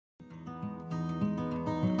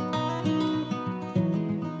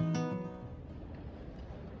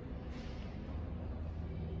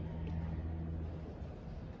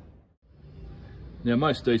Now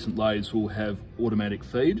most decent lathes will have automatic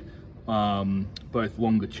feed, both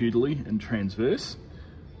longitudinally and transverse.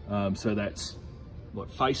 So that's like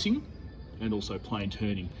facing and also plane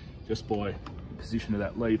turning, just by the position of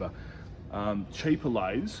that lever. Cheaper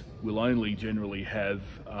lathes will only generally have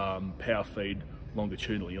power feed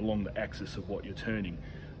longitudinally along the axis of what you're turning.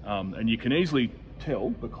 And you can easily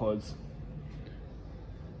tell because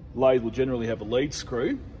lathe will generally have a lead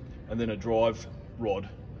screw and then a drive rod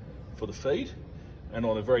for the feed. And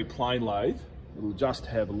on a very plain lathe, it will just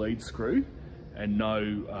have a lead screw and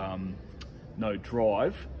no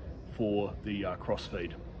drive for the cross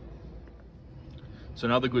feed. So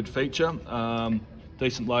another good feature,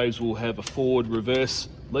 decent lathes will have a forward reverse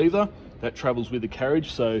lever that travels with the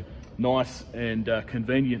carriage, so nice and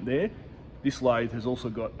convenient there. This lathe has also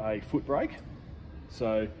got a foot brake,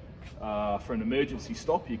 so for an emergency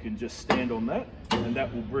stop you can just stand on that, and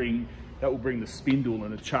that will bring the spindle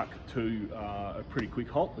and a chuck to a pretty quick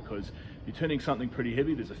halt, because you're turning something pretty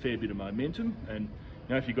heavy, there's a fair bit of momentum, and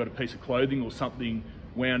you know, if you've got a piece of clothing or something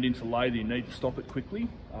wound into lathe and you need to stop it quickly,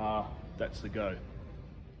 that's the go.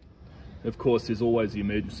 Of course, there's always the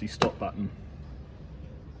emergency stop button.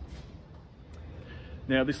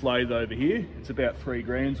 Now this lathe over here, it's about 3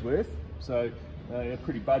 grand's worth, so a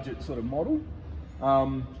pretty budget sort of model.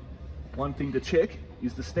 One thing to check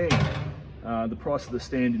is the stand. The price of the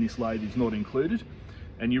stand in this lathe is not included,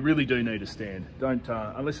 and you really do need a stand. Don't,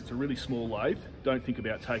 unless it's a really small lathe, don't think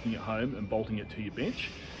about taking it home and bolting it to your bench.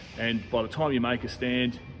 And by the time you make a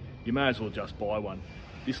stand, you may as well just buy one.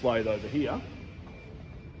 This lathe over here,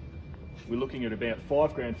 we're looking at about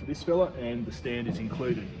 5 grand for this fella, and the stand is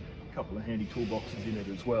included. A couple of handy toolboxes in it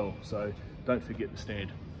as well, so don't forget the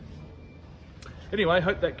stand. Anyway,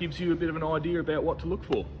 hope that gives you a bit of an idea about what to look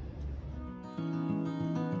for.